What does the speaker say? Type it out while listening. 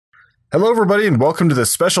Hello, everybody, and welcome to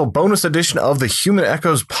this special bonus edition of the Human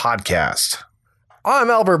Echoes podcast. I'm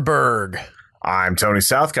Albert Berg. I'm Tony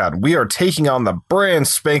Southcott. We are taking on the brand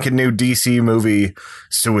spanking new DC movie,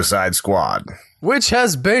 Suicide Squad. Which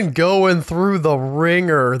has been going through the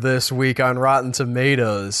ringer this week on Rotten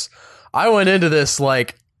Tomatoes. I went into this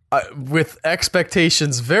with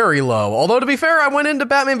expectations very low. Although, to be fair, I went into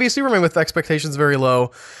Batman v Superman with expectations very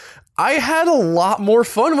low. I had a lot more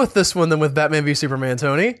fun with this one than with Batman v Superman,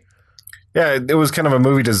 Tony. Yeah, it was kind of a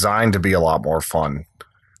movie designed to be a lot more fun.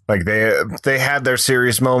 Like they had their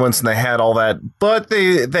serious moments and they had all that, but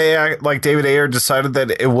they like David Ayer decided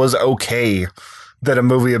that it was okay that a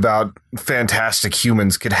movie about fantastic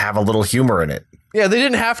humans could have a little humor in it. Yeah, they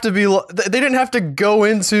didn't have to go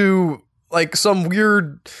into like some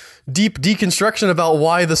weird deep deconstruction about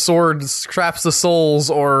why the sword traps the souls,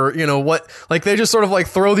 or what. Like, they just sort of like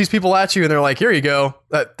throw these people at you and they're like, here you go.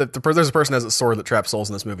 There's a person who has a sword that traps souls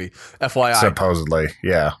in this movie, FYI. Supposedly,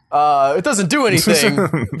 yeah. It doesn't do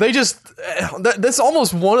anything. They just that's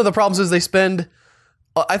almost one of the problems is they spend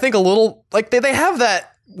I think a little, like, they have that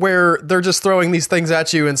where they're just throwing these things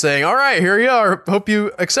at you and saying, all right, here you are, hope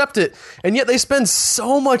you accept it. And yet they spend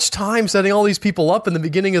so much time setting all these people up in the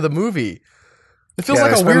beginning of the movie. It feels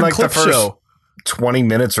like a weird clip show. 20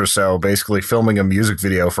 minutes or so basically filming a music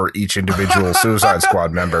video for each individual Suicide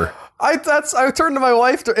Squad member. I turned to my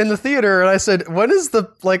wife in the theater and I said, what's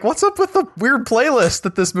up with the weird playlist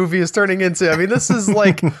that this movie is turning into? I mean, this is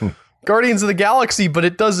like Guardians of the Galaxy, but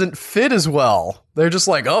it doesn't fit as well. They're just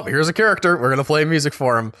like, oh, here's a character, we're going to play music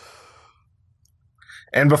for him.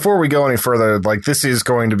 And before we go any further, like, this is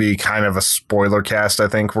going to be kind of a spoiler cast, I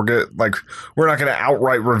think. We're not going to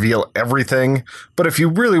outright reveal everything, but if you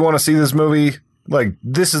really want to see this movie, like,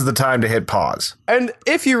 this is the time to hit pause. And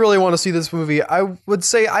if you really want to see this movie, I would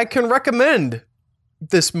say I can recommend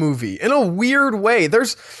this movie in a weird way.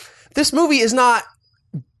 This movie is not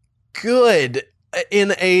good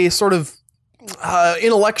in a sort of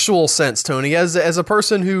intellectual sense, Tony. As a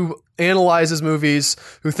person who analyzes movies,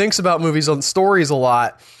 who thinks about movies and stories a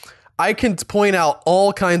lot, I can point out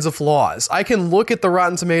all kinds of flaws. I can look at the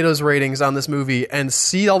Rotten Tomatoes ratings on this movie and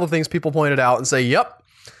see all the things people pointed out and say, yep,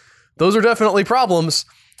 those are definitely problems.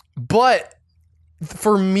 But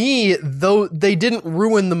for me, though, they didn't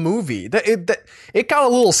ruin the movie. It got a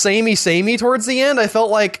little samey towards the end. I felt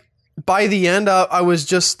like by the end, I was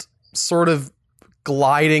just sort of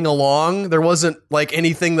gliding along. There wasn't like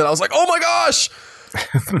anything that I was like, oh my gosh.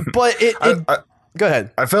 But go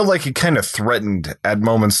ahead. I felt like it kind of threatened at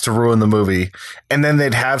moments to ruin the movie, and then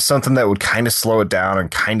they'd have something that would kind of slow it down and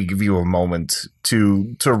kind of give you a moment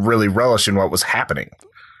to really relish in what was happening.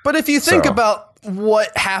 But if you think about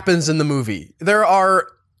what happens in the movie, there are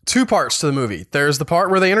two parts to the movie. There's the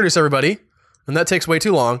part where they introduce everybody, and that takes way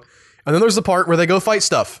too long. And then there's the part where they go fight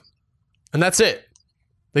stuff, and that's it.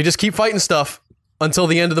 They just keep fighting stuff until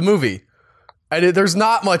the end of the movie. And there's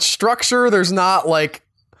not much structure. There's not like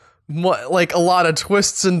a lot of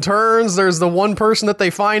twists and turns. There's the one person that they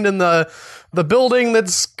find in the building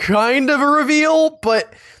that's kind of a reveal.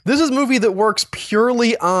 But this is a movie that works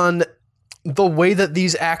purely on the way that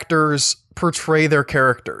these actors portray their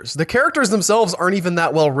characters. The characters themselves aren't even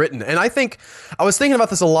that well written. And I think I was thinking about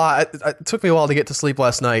this a lot. It took me a while to get to sleep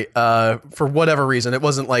last night for whatever reason. It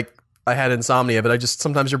wasn't like I had insomnia, but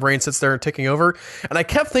sometimes your brain sits there and ticking over. And I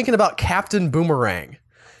kept thinking about Captain Boomerang.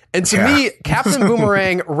 And to me, Captain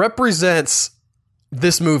Boomerang represents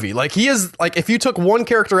this movie. Like, he is, like, if you took one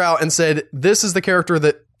character out and said, this is the character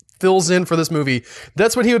that fills in for this movie,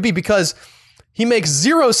 that's what he would be, because he makes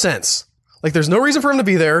zero sense. Like, there's no reason for him to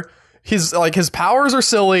be there. His powers are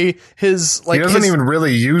silly. He doesn't even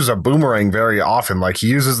really use a boomerang very often. Like, he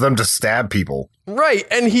uses them to stab people. Right.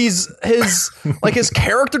 And his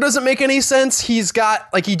character doesn't make any sense. He's got,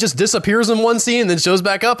 like, he just disappears in one scene and then shows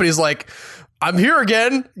back up and he's like, I'm here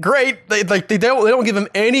again. Great. They don't give him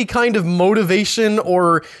any kind of motivation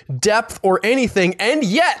or depth or anything. And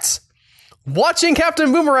yet, watching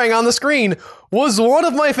Captain Boomerang on the screen was one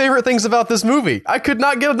of my favorite things about this movie. I could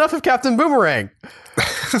not get enough of Captain Boomerang.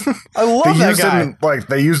 I love that guy.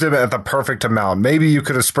 They used him at the perfect amount. Maybe you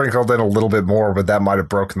could have sprinkled in a little bit more, but that might have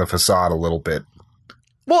broken the facade a little bit.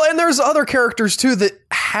 Well, and there's other characters too that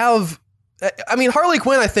have, I mean, Harley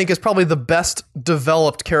Quinn, I think, is probably the best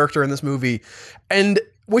developed character in this movie, and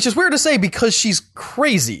which is weird to say because she's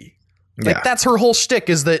crazy. Like, that's her whole shtick,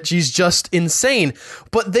 is that she's just insane.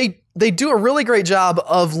 But they do a really great job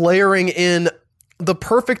of layering in the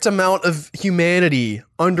perfect amount of humanity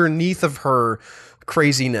underneath of her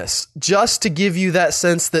craziness, just to give you that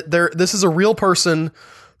sense that this is a real person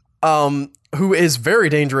who is very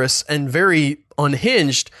dangerous and very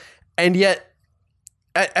unhinged, and yet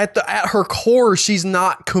at her core, she's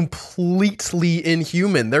not completely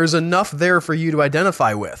inhuman. There's enough there for you to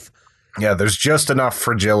identify with. Yeah, there's just enough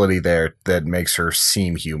fragility there that makes her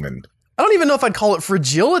seem human. I don't even know if I'd call it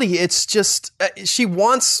fragility. It's just she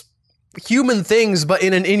wants human things, but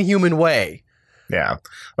in an inhuman way. Yeah.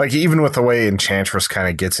 Like, even with the way Enchantress kind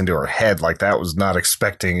of gets into her head, like, that was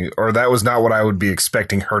not what I would be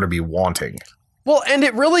expecting her to be wanting. Well, and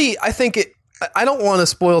it really, I don't want to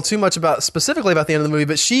spoil too much specifically about the end of the movie,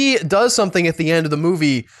 but she does something at the end of the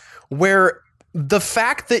movie where the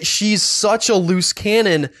fact that she's such a loose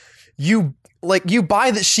cannon, you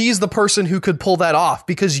buy that she's the person who could pull that off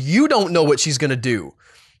because you don't know what she's going to do.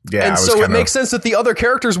 Yeah. And so it makes sense that the other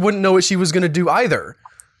characters wouldn't know what she was going to do either.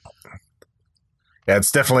 Yeah,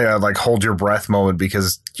 it's definitely a hold your breath moment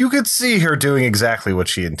because you could see her doing exactly what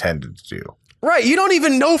she intended to do. Right. You don't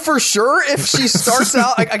even know for sure if she starts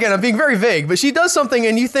out. Again, I'm being very vague, but she does something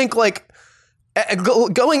and you think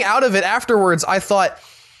going out of it afterwards, I thought,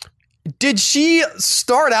 did she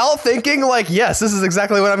start out thinking yes, this is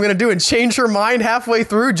exactly what I'm going to do and change her mind halfway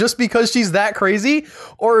through just because she's that crazy?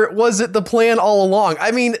 Or was it the plan all along?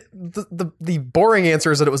 I mean, the boring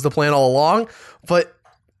answer is that it was the plan all along, but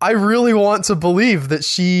I really want to believe that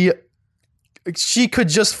she could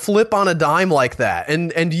just flip on a dime like that.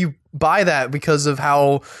 And you buy that because of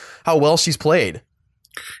how well she's played.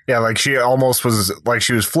 Yeah, she almost was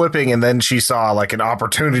she was flipping and then she saw an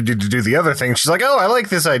opportunity to do the other thing. She's like, oh, I like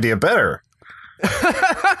this idea better.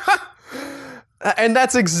 And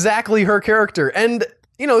that's exactly her character. And,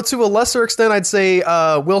 to a lesser extent, I'd say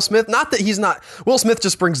Will Smith, not that he's not, Will Smith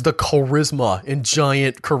just brings the charisma in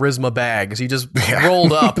giant charisma bags. He just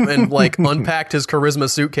rolled up and unpacked his charisma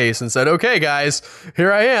suitcase and said, okay, guys,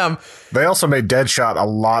 here I am. They also made Deadshot a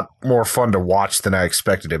lot more fun to watch than I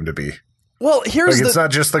expected him to be. Well, it's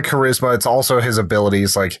not just the charisma, it's also his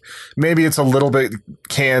abilities. Maybe it's a little bit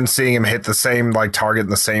seeing him hit the same target in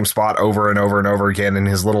the same spot over and over and over again in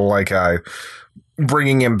his little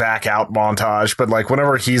bringing him back out montage. But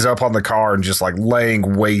whenever he's up on the car and just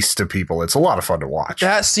laying waste to people, it's a lot of fun to watch.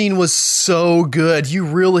 That scene was so good. You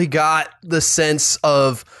really got the sense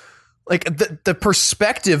of the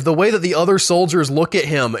perspective, the way that the other soldiers look at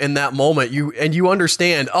him in that moment. You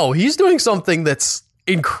understand, oh, he's doing something that's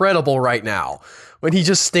incredible right now when he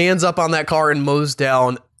just stands up on that car and mows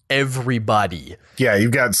down everybody. Yeah,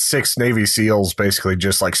 you've got 6 Navy SEALs basically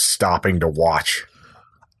just stopping to watch.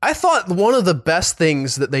 I thought one of the best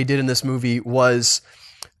things that they did in this movie was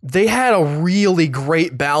they had a really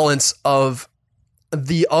great balance of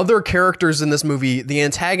the other characters in this movie, the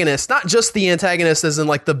antagonists, not just the antagonists as in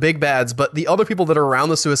the big bads, but the other people that are around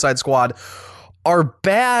the Suicide Squad are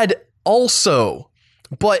bad also,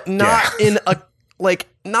 but not in a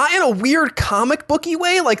not in a weird comic booky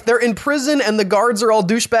way. They're in prison and the guards are all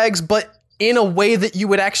douchebags, but in a way that you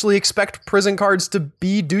would actually expect prison guards to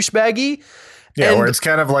be douchebaggy. Yeah, where it's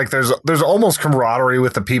kind of there's almost camaraderie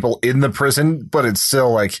with the people in the prison, but it's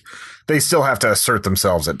still they still have to assert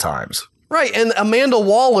themselves at times. Right, and Amanda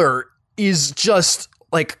Waller is just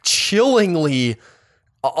chillingly,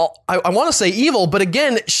 I want to say evil, but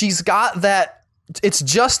again, she's got that, it's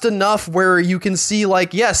just enough where you can see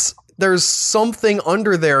yes, there's something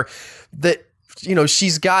under there that,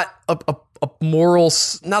 she's got a moral,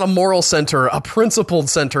 not a moral center, a principled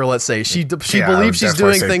center, let's say. She believes she's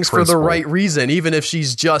doing things for the right reason, even if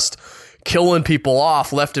she's just killing people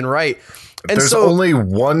off left and right. And there's only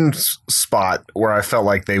one spot where I felt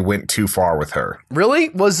like they went too far with her. Really?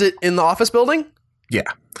 Was it in the office building? Yeah.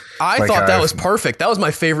 I thought that was perfect. That was my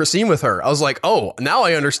favorite scene with her. I was like, oh, now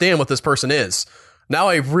I understand what this person is. Now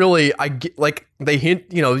I get they hint,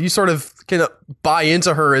 you sort of can buy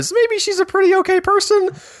into her as maybe she's a pretty okay person.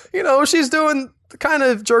 She's doing kind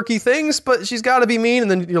of jerky things, but she's got to be mean. And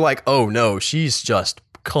then you're like, oh no, she's just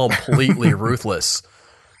completely ruthless.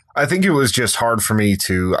 I think it was just hard for me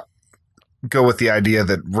to go with the idea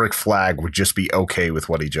that Rick Flag would just be okay with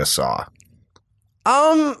what he just saw.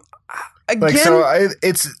 Again,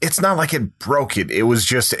 it's not like it broke it. It was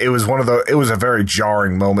a very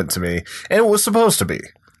jarring moment to me, and it was supposed to be.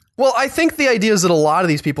 Well, I think the idea is that a lot of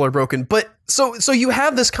these people are broken, but so you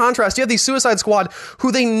have this contrast. You have these Suicide Squad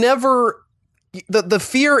who they never, the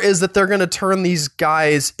fear is that they're going to turn these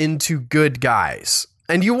guys into good guys,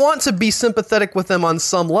 and you want to be sympathetic with them on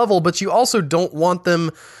some level, but you also don't want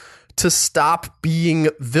them to stop being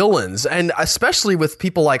villains, and especially with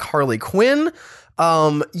people like Harley Quinn.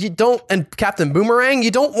 And Captain Boomerang,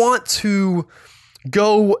 you don't want to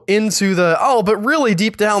go into but really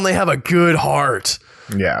deep down they have a good heart.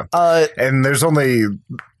 Yeah. And there's only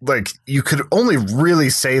you could only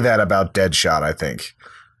really say that about Deadshot, I think.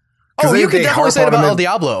 Oh, you could definitely say it about El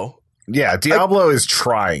Diablo. Yeah, Diablo is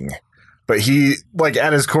trying, but he, like,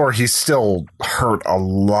 at his core, he's still hurt a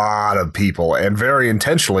lot of people, and very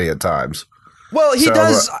intentionally at times. Well, he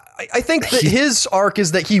does. I think that his arc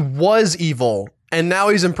is that he was evil, and now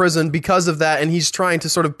he's in prison because of that, and he's trying to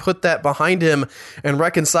sort of put that behind him and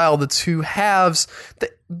reconcile the two halves.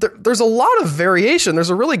 There's a lot of variation. There's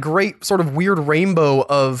a really great sort of weird rainbow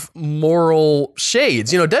of moral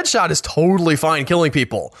shades. You know, Deadshot is totally fine killing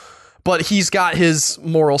people, but he's got his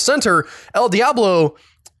moral center. El Diablo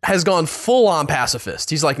has gone full on pacifist.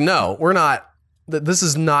 He's like, no, we're not. This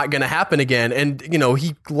is not going to happen again. And, you know,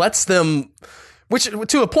 he lets them, which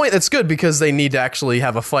to a point that's good because they need to actually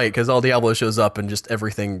have a fight because El Diablo shows up and just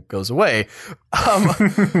everything goes away.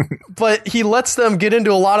 But he lets them get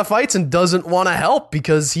into a lot of fights and doesn't want to help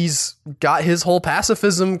because he's got his whole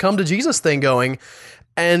pacifism come to Jesus thing going.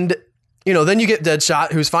 And, you know, then you get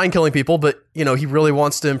Deadshot, who's fine killing people, but, you know, he really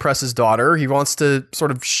wants to impress his daughter. He wants to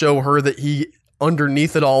sort of show her that he,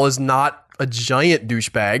 underneath it all, is not a giant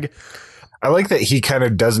douchebag. I like that he kind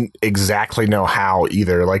of doesn't exactly know how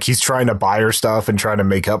either. Like, he's trying to buy her stuff and trying to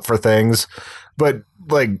make up for things, but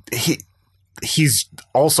like he's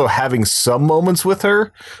also having some moments with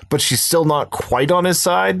her, but she's still not quite on his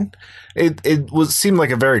side. It seemed like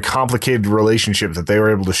a very complicated relationship that they were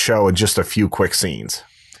able to show in just a few quick scenes.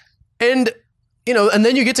 And, you know, and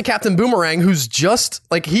then you get to Captain Boomerang, who's just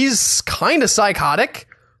like, he's kind of psychotic,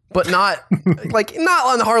 but not like not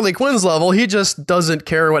on Harley Quinn's level. He just doesn't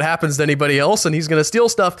care what happens to anybody else, and he's going to steal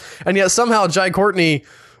stuff. And yet somehow Jai Courtney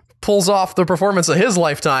pulls off the performance of his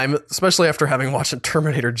lifetime, especially after having watched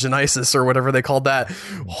Terminator Genisys or whatever they called that.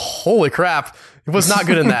 Holy crap. It was not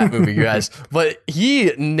good in that movie, you guys. But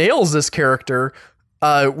he nails this character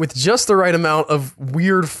with just the right amount of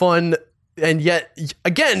weird fun. And yet,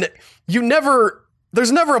 again,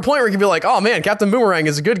 there's never a point where you can be like, oh man, Captain Boomerang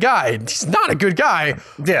is a good guy. He's not a good guy.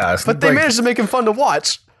 Yeah. But they managed to make him fun to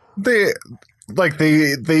watch. They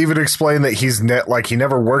even explain that he's he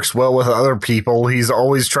never works well with other people. He's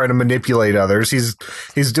always trying to manipulate others.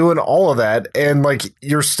 He's doing all of that. And like,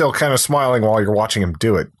 you're still kind of smiling while you're watching him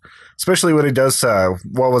do it. Especially when he does,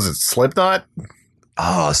 what was it? Slipknot?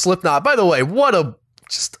 Oh, Slipknot. By the way,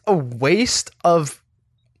 just a waste of,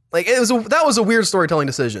 like, that was a weird storytelling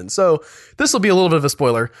decision. So this will be a little bit of a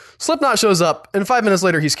spoiler. Slipknot shows up, and 5 minutes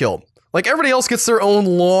later, he's killed. Like, everybody else gets their own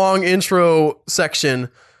long intro section.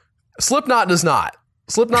 Slipknot does not.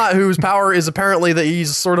 Slipknot, whose power is apparently that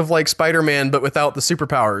he's sort of like Spider-Man, but without the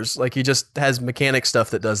superpowers. Like, he just has mechanic stuff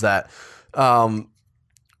that does that.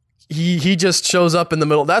 He just shows up in the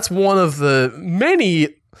middle. That's one of the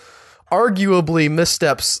many arguably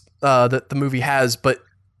missteps that the movie has, but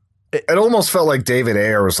it almost felt like David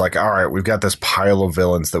Ayer was like, all right, we've got this pile of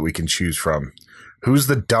villains that we can choose from. Who's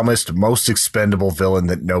the dumbest, most expendable villain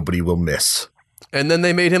that nobody will miss? And then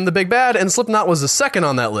they made him the big bad, and Slipknot was the second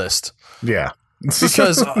on that list. Yeah.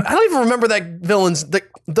 Because I don't even remember that villain's,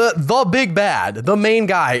 the big bad, the main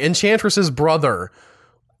guy, Enchantress's brother.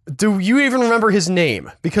 Do you even remember his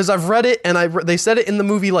name? Because I've read it, and they said it in the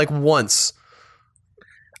movie like once.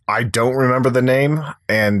 I don't remember the name,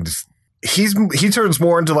 and he turns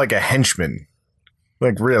more into like a henchman.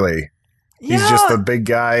 Like, really. Yeah. He's just the big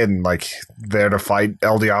guy and like there to fight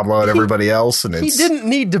El Diablo and everybody else. And he didn't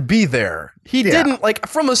need to be there. He didn't, like,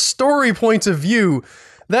 from a story point of view,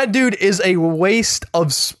 that dude is a waste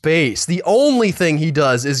of space. The only thing he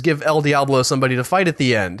does is give El Diablo somebody to fight at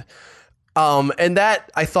the end. And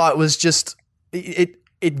that I thought was just, it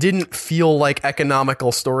didn't feel like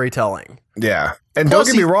economical storytelling. Yeah. And plus,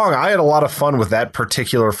 don't get me wrong, I had a lot of fun with that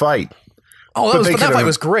particular fight. Oh, that fight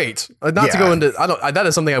was great. To go into, that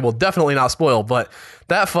is something I will definitely not spoil, but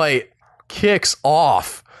that fight kicks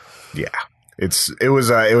off. Yeah. It was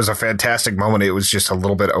a fantastic moment. It was just a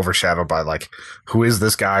little bit overshadowed by like, who is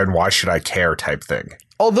this guy and why should I care type thing.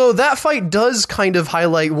 Although that fight does kind of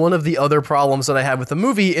highlight one of the other problems that I had with the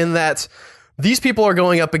movie, in that these people are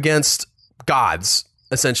going up against gods,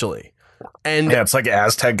 essentially. And yeah, it's like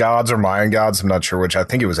Aztec gods or Mayan gods. I'm not sure which. I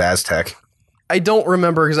think it was Aztec. I don't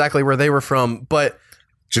remember exactly where they were from, but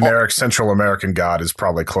generic Central American god is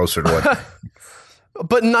probably closer to it.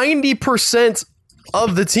 But 90%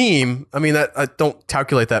 of the team, I mean, that I don't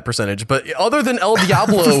calculate that percentage, but other than El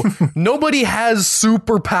Diablo, nobody has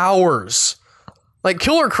superpowers. Like,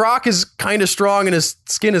 Killer Croc is kind of strong and his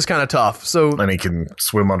skin is kind of tough. So, and he can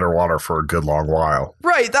swim underwater for a good long while.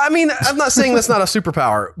 Right. I mean, I'm not saying that's not a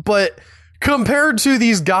superpower, but compared to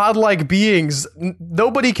these godlike beings,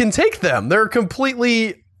 nobody can take them. They're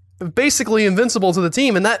basically invincible to the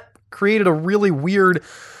team, and that created a really weird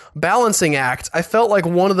balancing act. I felt like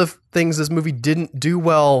one of the things this movie didn't do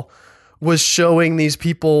well was showing these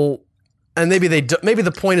people and maybe maybe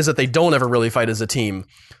the point is that they don't ever really fight as a team,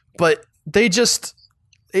 but they just.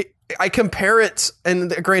 I compare it,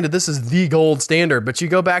 and granted, this is the gold standard, but you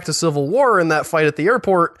go back to Civil War and that fight at the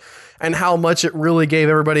airport and how much it really gave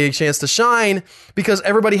everybody a chance to shine because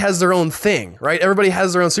everybody has their own thing, right? Everybody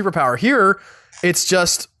has their own superpower. Here, it's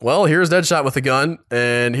just, well, here's Deadshot with a gun,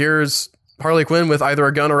 and here's Harley Quinn with either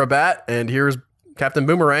a gun or a bat, and here's Captain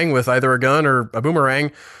Boomerang with either a gun or a boomerang.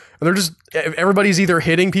 And they're just, everybody's either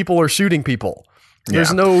hitting people or shooting people.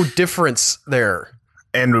 There's no difference there.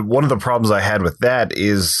 And one of the problems I had with that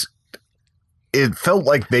is it felt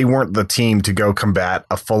like they weren't the team to go combat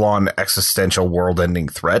a full-on existential world-ending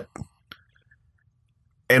threat.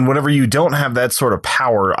 And whenever you don't have that sort of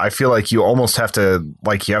power, I feel like you almost have to,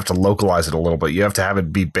 localize it a little bit. You have to have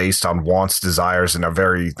it be based on wants, desires, and a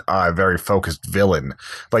very, very focused villain.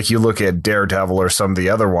 Like you look at Daredevil or some of the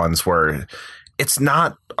other ones where it's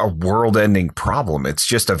not a world-ending problem. It's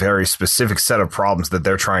just a very specific set of problems that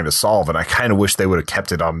they're trying to solve. And I kind of wish they would have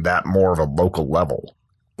kept it on that more of a local level.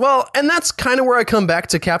 Well, and that's kind of where I come back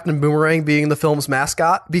to Captain Boomerang being the film's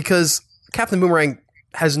mascot, because Captain Boomerang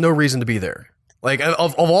has no reason to be there. Like,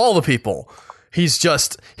 of all the people, he's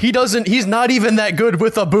not even that good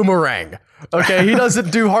with a boomerang. Okay, he doesn't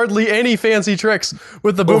do hardly any fancy tricks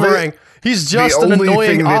with the boomerang. He's just an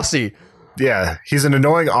annoying Aussie. Yeah, he's an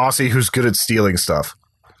annoying Aussie who's good at stealing stuff.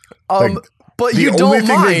 But you don't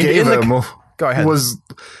mind Go ahead. Was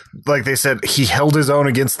like they said he held his own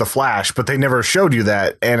against the Flash, but they never showed you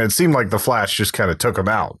that, and it seemed like the Flash just kind of took him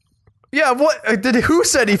out. Yeah, who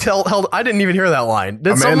said he held? I didn't even hear that line.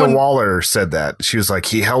 Amanda Waller said that. She was like,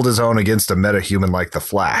 he held his own against a metahuman like the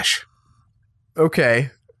Flash.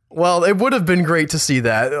 Okay. Well, it would have been great to see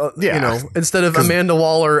that, instead of Amanda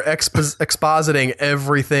Waller expositing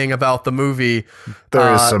everything about the movie.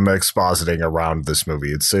 There is some expositing around this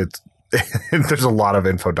movie. It's there's a lot of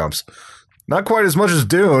info dumps. Not quite as much as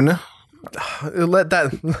Dune.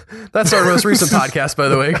 That's our most recent podcast, by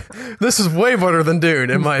the way. This is way better than Dune,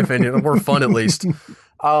 in my opinion. More fun, at least.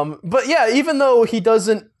 But yeah, even though he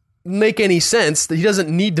doesn't make any sense, that he doesn't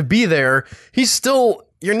need to be there, he's still,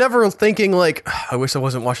 you're never thinking like, I wish I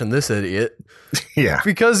wasn't watching this idiot. Yeah.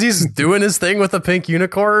 Because he's doing his thing with a pink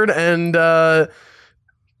unicorn and,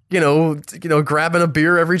 grabbing a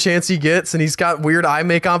beer every chance he gets, and he's got weird eye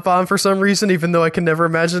makeup on for some reason, even though I can never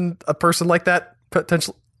imagine a person like that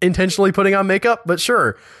intentionally putting on makeup, but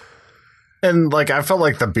sure. And I felt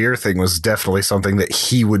like the beer thing was definitely something that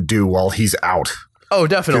he would do while he's out. Oh,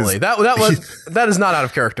 definitely. That is not out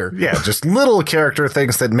of character. Yeah, just little character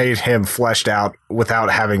things that made him fleshed out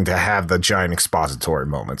without having to have the giant expository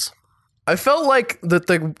moments. I felt like that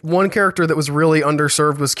the one character that was really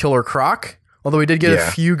underserved was Killer Croc. Although he did get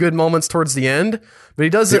a few good moments towards the end, but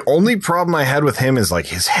he doesn't. The only problem I had with him is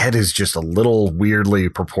his head is just a little weirdly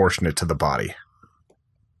proportionate to the body.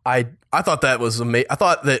 I thought that was amazing. I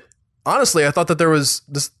thought that there was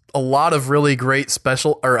just a lot of really great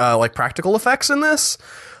special or practical effects in this.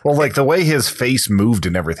 Well, the way his face moved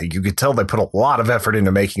and everything, you could tell they put a lot of effort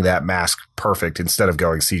into making that mask perfect instead of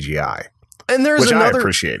going CGI. And which I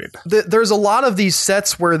appreciated. There's a lot of these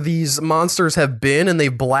sets where these monsters have been and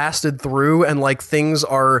they've blasted through and things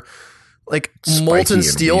are molten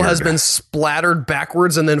steel has been splattered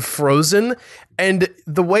backwards and then frozen. And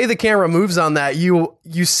the way the camera moves on that, you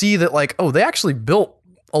see that they actually built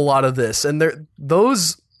a lot of this. And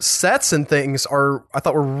those sets and things I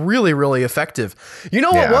thought were really, really effective. You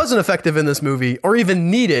know what wasn't effective in this movie or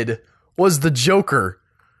even needed was the Joker.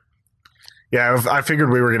 Yeah, I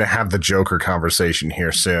figured we were going to have the Joker conversation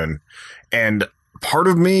here soon. And part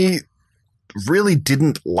of me really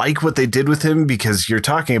didn't like what they did with him because you're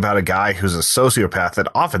talking about a guy who's a sociopath that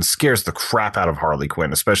often scares the crap out of Harley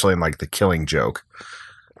Quinn, especially in The Killing Joke.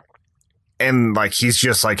 And he's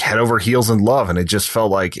just head over heels in love. And it just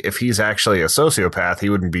felt like if he's actually a sociopath, he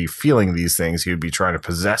wouldn't be feeling these things. He would be trying to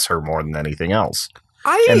possess her more than anything else.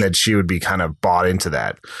 And that she would be kind of bought into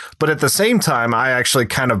that. But at the same time, I actually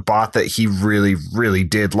kind of bought that he really, really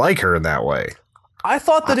did like her in that way. I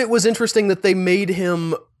thought that it was interesting that they made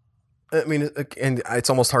him, I mean, and it's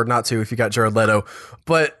almost hard not to if you got Jared Leto,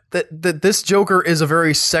 but that this Joker is a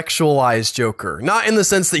very sexualized Joker. Not in the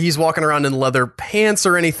sense that he's walking around in leather pants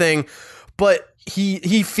or anything, but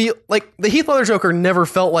he feel like the Heath Ledger Joker never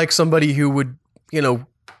felt like somebody who would,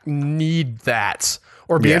 need that.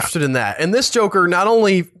 Or be interested in that. And this Joker not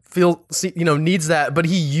only needs that, but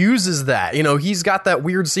he uses that. He's got that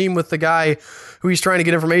weird scene with the guy who he's trying to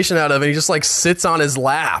get information out of, and he just sits on his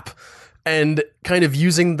lap and kind of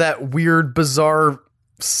using that weird, bizarre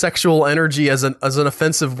sexual energy as an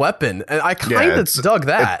offensive weapon. And I kind of dug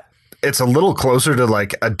that. it's a little closer to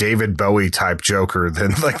like a David Bowie type Joker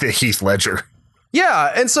than like the Heath Ledger.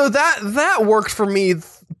 Yeah, and so that worked for me,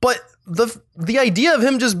 but the idea of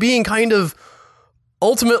him just being kind of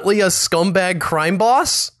ultimately a scumbag crime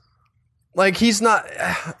boss, like he's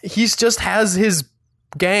just has his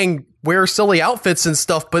gang wear silly outfits and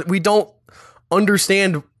stuff, but we don't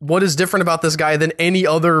understand what is different about this guy than any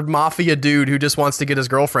other mafia dude who just wants to get his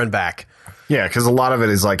girlfriend back. Yeah, because a lot of it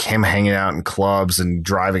is like him hanging out in clubs and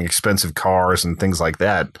driving expensive cars and things like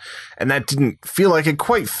that. And that didn't feel like it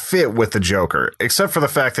quite fit with the Joker, except for the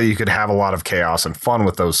fact that you could have a lot of chaos and fun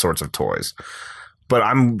with those sorts of toys. But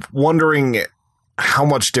I'm wondering how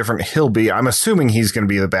much different he'll be. I'm assuming he's going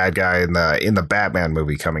to be the bad guy in the Batman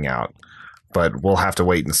movie coming out, but we'll have to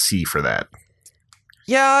wait and see for that.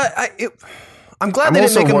 Yeah, I'm glad they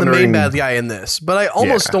didn't make him the main bad guy in this, but I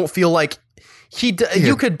almost don't feel like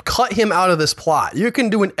you could cut him out of this plot. You can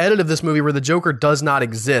do an edit of this movie where the Joker does not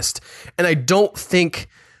exist, and I don't think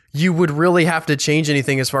you would really have to change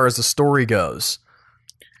anything as far as the story goes.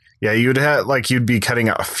 Yeah, you'd be cutting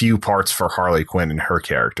out a few parts for Harley Quinn and her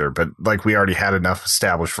character, but like we already had enough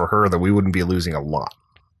established for her that we wouldn't be losing a lot.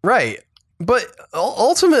 Right. But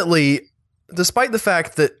ultimately, despite the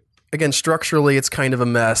fact that, again, structurally, it's kind of a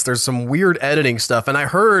mess. There's some weird editing stuff. And I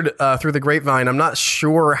heard through the grapevine, I'm not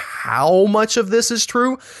sure how much of this is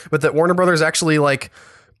true, but that Warner Brothers actually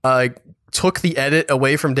took the edit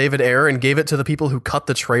away from David Ayer and gave it to the people who cut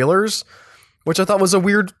the trailers, which I thought was a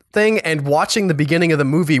weird thing. And watching the beginning of the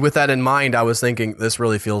movie with that in mind, I was thinking this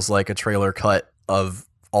really feels like a trailer cut of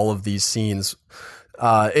all of these scenes.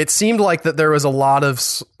 It seemed like that there was a lot of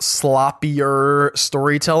sloppier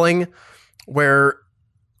storytelling where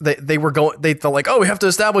they felt like, oh, we have to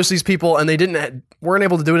establish these people, and they weren't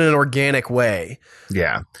able to do it in an organic way.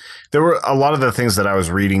 Yeah. There were a lot of the things that I was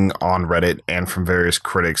reading on Reddit and from various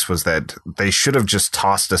critics was that they should have just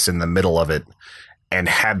tossed us in the middle of it and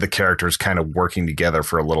had the characters kind of working together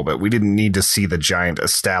for a little bit. We didn't need to see the giant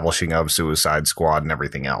establishing of Suicide Squad and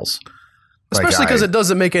everything else. Especially because it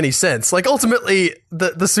doesn't make any sense. Like, ultimately,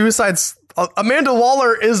 the Suicide's Amanda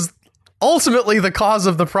Waller is ultimately the cause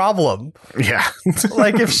of the problem. Yeah.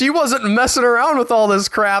 Like, if she wasn't messing around with all this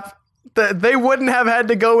crap, they wouldn't have had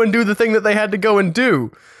to go and do the thing that they had to go and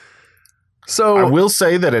do. So I will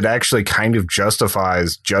say that it actually kind of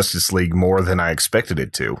justifies Justice League more than I expected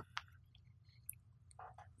it to.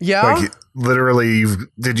 Yeah. Like, literally,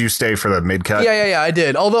 did you stay for the mid-cut? Yeah, I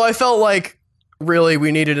did. Although I felt like, really,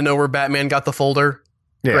 we needed to know where Batman got the folder.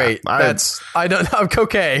 Yeah, great. I'm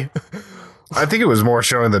okay. I think it was more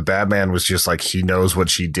showing that Batman was just like, he knows what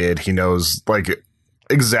she did. He knows like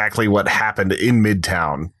exactly what happened in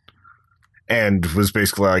Midtown and was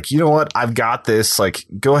basically like, you know what? I've got this. Like,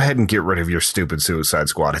 go ahead and get rid of your stupid Suicide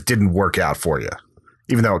Squad. It didn't work out for you,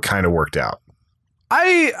 even though it kind of worked out.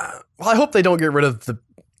 I hope they don't get rid of the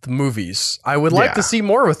movies. I would like to see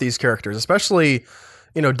more with these characters, especially,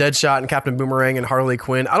 Deadshot and Captain Boomerang and Harley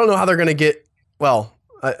Quinn. I don't know how they're going to get,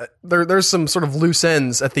 there's some sort of loose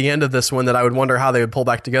ends at the end of this one that I would wonder how they would pull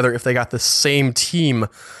back together if they got the same team.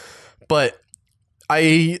 But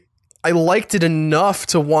I liked it enough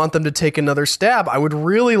to want them to take another stab. I would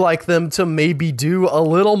really like them to maybe do a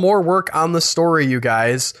little more work on the story, you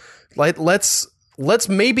guys. Like, let's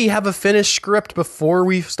maybe have a finished script before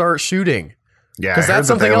we start shooting. Yeah, because that's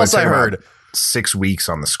something else I heard. 6 weeks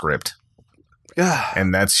on the script.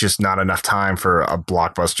 And that's just not enough time for a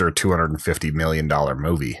blockbuster $250 million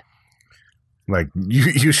movie. Like,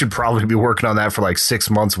 you should probably be working on that for like 6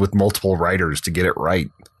 months with multiple writers to get it right.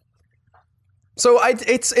 So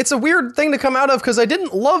it's a weird thing to come out of because I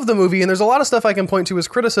didn't love the movie, and there's a lot of stuff I can point to as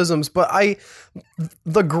criticisms, but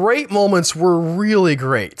the great moments were really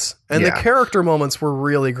great, and the character moments were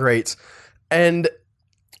really great, and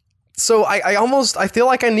so I feel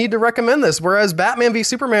like I need to recommend this. Whereas Batman v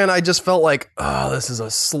Superman, I just felt like, oh, this is a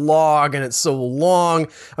slog and it's so long.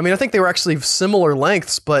 I mean, I think they were actually similar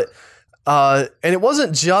lengths, but and it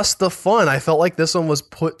wasn't just the fun. I felt like this one was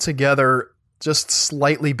put together just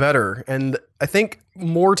slightly better. And I think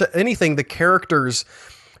more to anything, the characters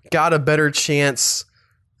got a better chance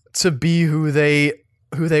to be who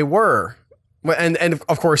they were. And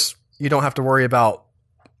of course, you don't have to worry about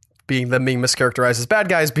being mischaracterized as bad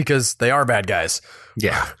guys because they are bad guys.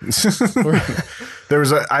 Yeah.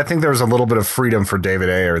 I think there was a little bit of freedom for David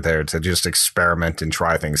Ayer there to just experiment and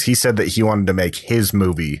try things. He said that he wanted to make his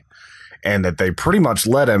movie and that they pretty much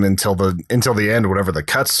let him until the end, whenever the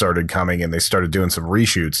cuts started coming and they started doing some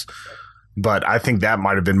reshoots. But I think that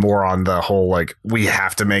might have been more on the whole, like, we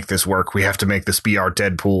have to make this work. We have to make this be our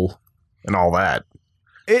Deadpool and all that.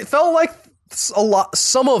 It felt like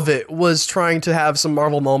some of it was trying to have some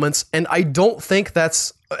Marvel moments, and I don't think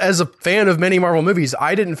that's, as a fan of many Marvel movies,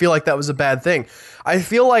 I didn't feel like that was a bad thing. I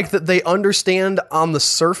feel like that they understand on the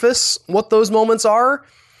surface what those moments are,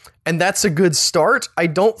 and that's a good start. I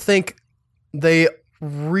don't think they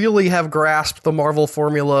really have grasped the Marvel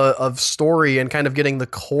formula of story and kind of getting the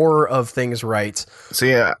core of things right. So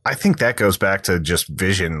yeah, I think that goes back to just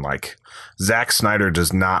vision. Like, Zack Snyder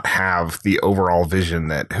does not have the overall vision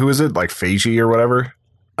that, who is it? Like Feige or whatever?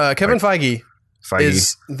 Kevin Feige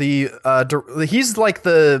is he's like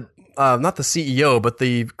the, not the CEO, but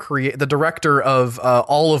the director of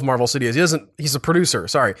all of Marvel Studios. He's a producer.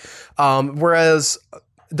 Sorry. Whereas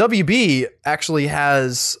WB actually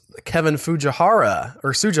has Kevin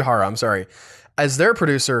Tsujihara, I'm sorry, as their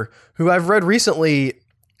producer, who I've read recently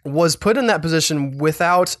was put in that position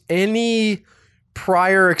without any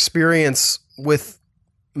prior experience with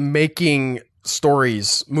making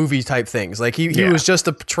stories, movie type things. Like he was just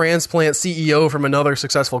a transplant CEO from another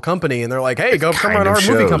successful company, and they're like, "Hey, come on our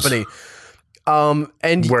movie company."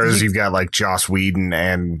 And whereas you've got like Joss Whedon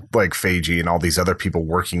and like Feige and all these other people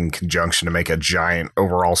working in conjunction to make a giant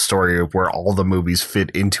overall story where all the movies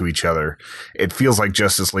fit into each other. It feels like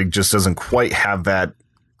Justice League just doesn't quite have that.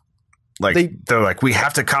 Like they're like, we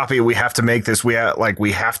have to copy it, we have to make this, we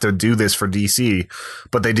have to do this for DC,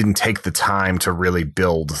 but they didn't take the time to really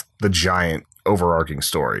build the giant overarching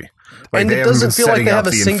story. Like, and it doesn't feel like they have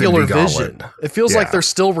a singular vision. It feels like they're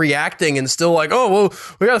still reacting and still like, oh, well,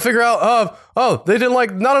 we got to figure out, they didn't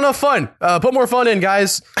like, not enough fun. Put more fun in,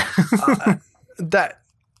 guys. That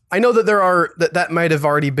I know that that might have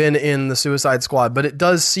already been in the Suicide Squad, but it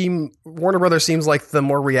does seem, Warner Brothers seems like the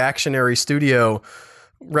more reactionary studio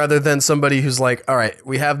rather than somebody who's like, all right,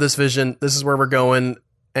 we have this vision, this is where we're going,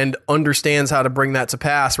 and understands how to bring that to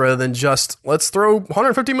pass, rather than just, let's throw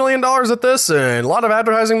 $150 million at this and a lot of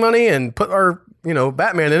advertising money and put our,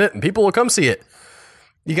 Batman in it and people will come see it.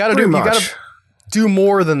 You got to do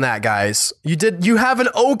more than that, guys. You have an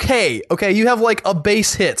okay, you have like a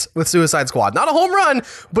base hit with Suicide Squad. Not a home run,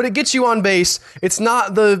 but it gets you on base. It's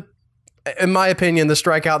not in my opinion, the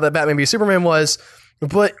strikeout that Batman v Superman was,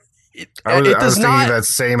 but I was thinking that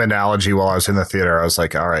same analogy while I was in the theater. I was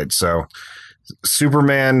like, all right, so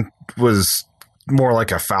Superman was more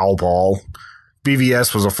like a foul ball.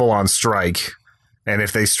 BVS was a full-on strike. And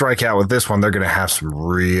if they strike out with this one, they're going to have some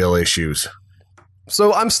real issues.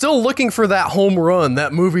 So I'm still looking for that home run,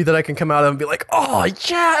 that movie that I can come out of and be like, oh,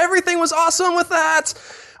 yeah, everything was awesome with that.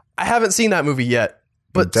 I haven't seen that movie yet.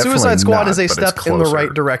 But Suicide Squad is a step in the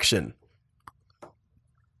right direction.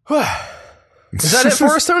 Is that it for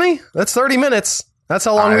us, Tony? That's 30 minutes. That's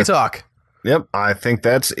how long we talk. Yep, I think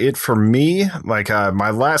that's it for me. Like, my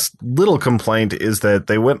last little complaint is that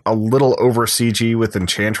they went a little over CG with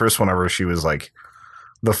Enchantress whenever she was like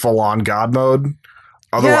the full-on God mode.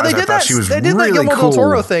 Otherwise, I thought she was really cool. They did that Guillermo del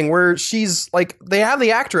Toro thing where she's like, they have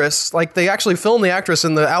the actress, like they actually filmed the actress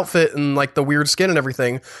in the outfit and like the weird skin and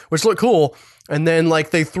everything, which looked cool. And then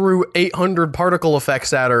like they threw 800 particle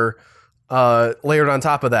effects at her, layered on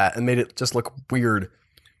top of that, and made it just look weird.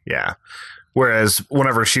 Yeah. Whereas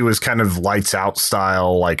whenever she was kind of lights out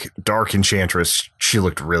style, like dark Enchantress, she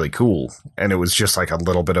looked really cool. And it was just like a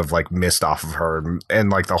little bit of like mist off of her and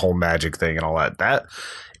like the whole magic thing and all that.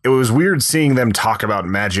 It was weird seeing them talk about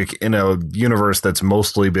magic in a universe that's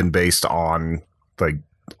mostly been based on like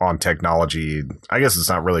on technology. I guess it's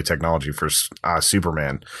not really technology for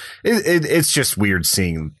Superman. It's just weird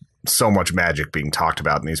seeing so much magic being talked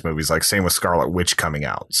about in these movies. Like same with Scarlet Witch coming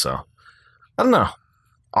out. So I don't know.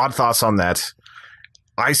 Odd thoughts on that.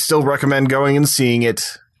 I still recommend going and seeing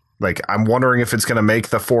it. Like, I'm wondering if it's going to make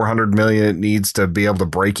the 400 million it needs to be able to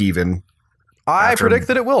break even. I predict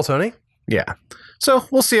that it will, Tony. Yeah. So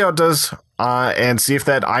we'll see how it does, and see if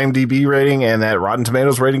that IMDb rating and that Rotten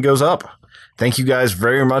Tomatoes rating goes up. Thank you guys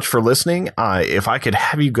very much for listening. If I could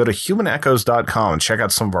have you go to humanaechoes.com and check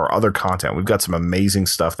out some of our other content. We've got some amazing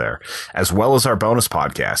stuff there, as well as our bonus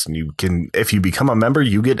podcast. And you can, if you become a member,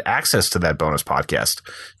 you get access to that bonus podcast.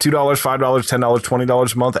 $2, $5, $10,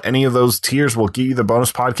 $20 a month. Any of those tiers will give you the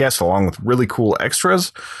bonus podcast along with really cool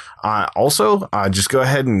extras. Also, just go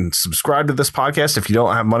ahead and subscribe to this podcast if you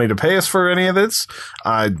don't have money to pay us for any of this.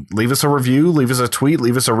 Leave us a review, leave us a tweet,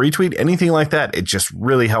 leave us a retweet, anything like that. It just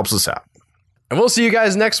really helps us out. And we'll see you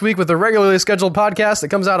guys next week with a regularly scheduled podcast that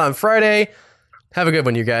comes out on Friday. Have a good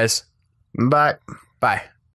one, you guys. Bye. Bye.